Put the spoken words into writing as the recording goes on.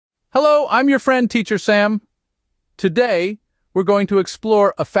Hello, I'm your friend, Teacher Sam. Today, we're going to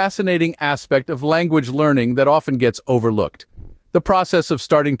explore a fascinating aspect of language learning that often gets overlooked: the process of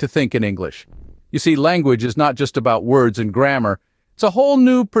starting to think in English. You see, language is not just about words and grammar. It's a whole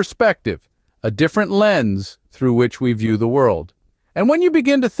new perspective, a different lens through which we view the world. And when you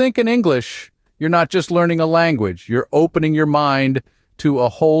begin to think in English, you're not just learning a language, you're opening your mind to a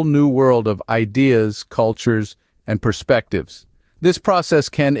whole new world of ideas, cultures, and perspectives. This process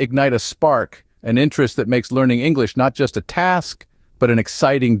can ignite a spark, an interest that makes learning English not just a task, but an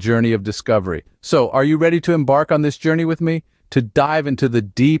exciting journey of discovery. So, are you ready to embark on this journey with me? To dive into the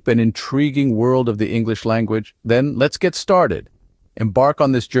deep and intriguing world of the English language? Then let's get started. Embark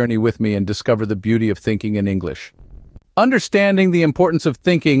on this journey with me and discover the beauty of thinking in English. Understanding the importance of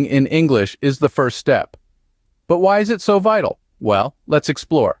thinking in English is the first step. But why is it so vital? Well, let's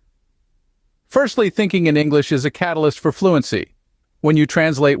explore. Firstly, thinking in English is a catalyst for fluency. When you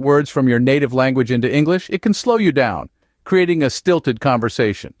translate words from your native language into English, it can slow you down, creating a stilted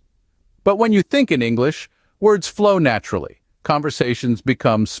conversation. But when you think in English, words flow naturally, conversations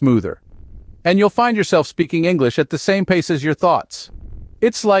become smoother. And you'll find yourself speaking English at the same pace as your thoughts.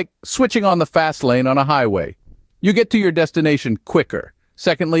 It's like switching on the fast lane on a highway. You get to your destination quicker.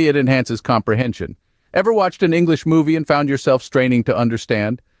 Secondly, it enhances comprehension. Ever watched an English movie and found yourself straining to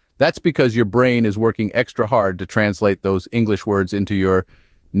understand? That's because your brain is working extra hard to translate those English words into your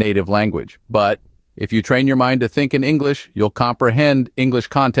native language. But if you train your mind to think in English, you'll comprehend English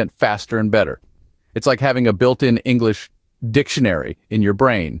content faster and better. It's like having a built-in English dictionary in your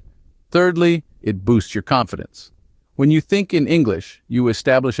brain. Thirdly, it boosts your confidence. When you think in English, you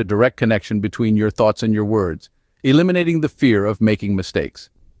establish a direct connection between your thoughts and your words, eliminating the fear of making mistakes.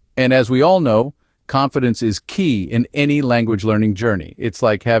 And as we all know, confidence is key in any language learning journey. It's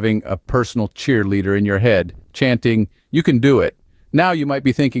like having a personal cheerleader in your head, chanting, "You can do it." Now you might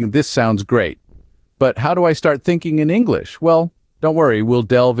be thinking, this sounds great. But how do I start thinking in English? Well, don't worry, we'll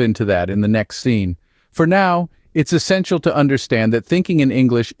delve into that in the next scene. For now, it's essential to understand that thinking in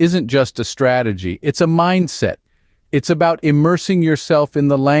English isn't just a strategy, it's a mindset. It's about immersing yourself in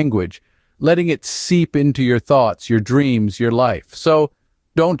the language, letting it seep into your thoughts, your dreams, your life. So,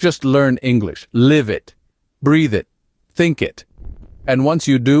 don't just learn English, live it, breathe it, think it. And once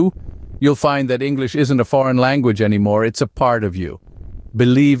you do, you'll find that English isn't a foreign language anymore, it's a part of you.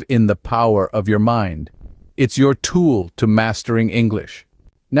 Believe in the power of your mind. It's your tool to mastering English.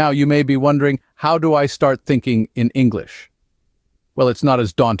 Now you may be wondering, how do I start thinking in English? Well, it's not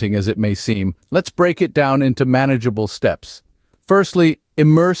as daunting as it may seem. Let's break it down into manageable steps. Firstly,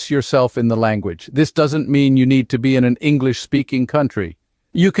 immerse yourself in the language. This doesn't mean you need to be in an English-speaking country.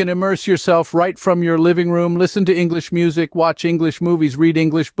 You can immerse yourself right from your living room, listen to English music, watch English movies, read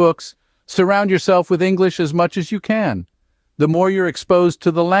English books. Surround yourself with English as much as you can. The more you're exposed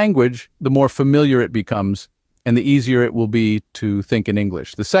to the language, the more familiar it becomes, and the easier it will be to think in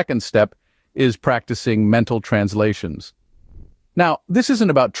English. The second step is practicing mental translations. Now, this isn't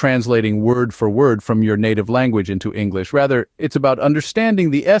about translating word for word from your native language into English. Rather, it's about understanding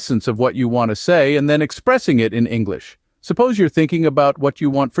the essence of what you want to say and then expressing it in English. Suppose you're thinking about what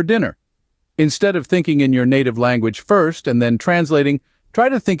you want for dinner. Instead of thinking in your native language first and then translating, try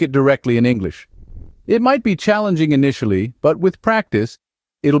to think it directly in English. It might be challenging initially, but with practice,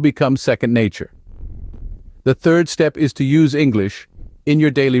 it'll become second nature. The third step is to use English in your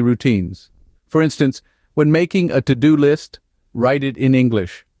daily routines. For instance, when making a to-do list, write it in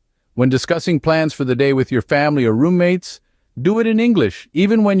English. When discussing plans for the day with your family or roommates, do it in English.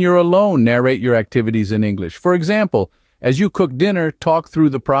 Even when you're alone, narrate your activities in English. For example, as you cook dinner, talk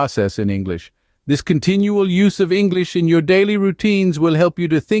through the process in English. This continual use of English in your daily routines will help you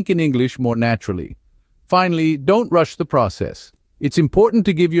to think in English more naturally. Finally, don't rush the process. It's important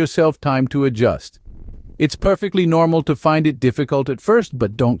to give yourself time to adjust. It's perfectly normal to find it difficult at first,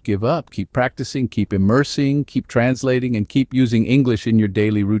 but don't give up. Keep practicing, keep immersing, keep translating, and keep using English in your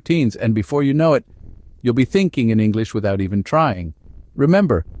daily routines. And before you know it, you'll be thinking in English without even trying.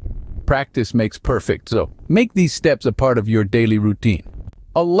 Remember, practice makes perfect, so make these steps a part of your daily routine.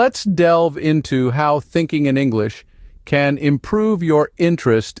 Let's delve into how thinking in English can improve your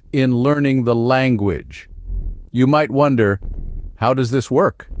interest in learning the language. You might wonder, how does this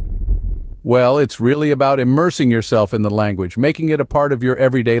work? Well, it's really about immersing yourself in the language, making it a part of your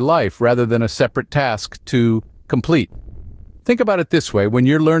everyday life rather than a separate task to complete. Think about it this way: when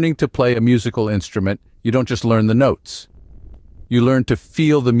you're learning to play a musical instrument, you don't just learn the notes. You learn to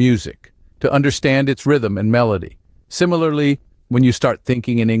feel the music, to understand its rhythm and melody. Similarly, when you start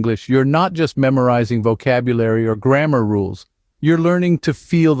thinking in English, you're not just memorizing vocabulary or grammar rules. You're learning to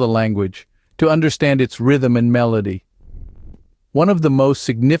feel the language, to understand its rhythm and melody. One of the most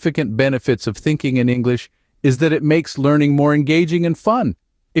significant benefits of thinking in English is that it makes learning more engaging and fun.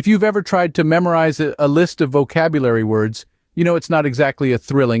 If you've ever tried to memorize a list of vocabulary words, you know it's not exactly a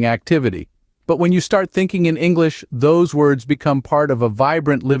thrilling activity. But when you start thinking in English, those words become part of a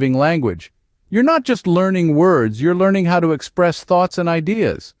vibrant living language. You're not just learning words, you're learning how to express thoughts and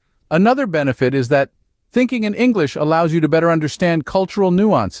ideas. Another benefit is that thinking in English allows you to better understand cultural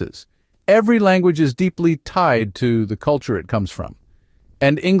nuances. Every language is deeply tied to the culture it comes from,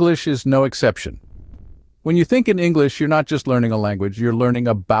 and English is no exception. When you think in English, you're not just learning a language, you're learning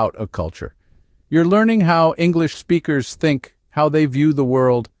about a culture. You're learning how English speakers think, how they view the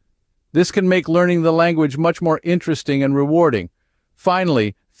world. This can make learning the language much more interesting and rewarding.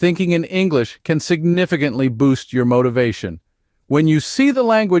 Finally, thinking in English can significantly boost your motivation. When you see the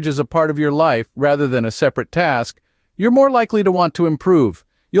language as a part of your life rather than a separate task, you're more likely to want to improve.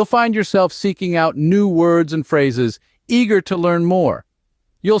 You'll find yourself seeking out new words and phrases, eager to learn more.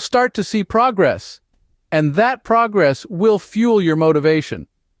 You'll start to see progress, and that progress will fuel your motivation.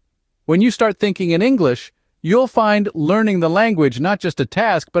 When you start thinking in English, you'll find learning the language not just a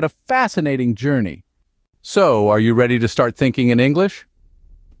task, but a fascinating journey. So, are you ready to start thinking in English?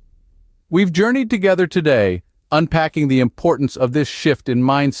 We've journeyed together today, unpacking the importance of this shift in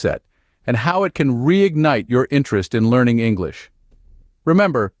mindset and how it can reignite your interest in learning English.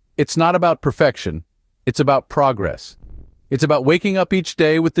 Remember, it's not about perfection, it's about progress. It's about waking up each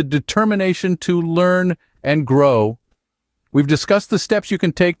day with the determination to learn and grow. We've discussed the steps you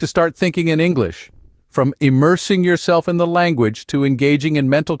can take to start thinking in English, from immersing yourself in the language to engaging in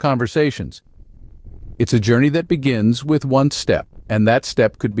mental conversations. It's a journey that begins with one step, and that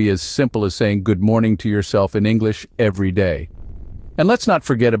step could be as simple as saying good morning to yourself in English every day. And let's not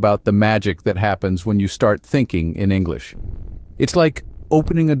forget about the magic that happens when you start thinking in English. It's like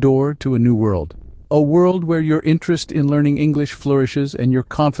opening a door to a new world, a world where your interest in learning English flourishes and your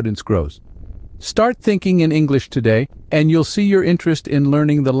confidence grows. Start thinking in English today, and you'll see your interest in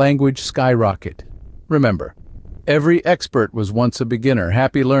learning the language skyrocket. Remember, every expert was once a beginner.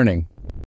 Happy learning.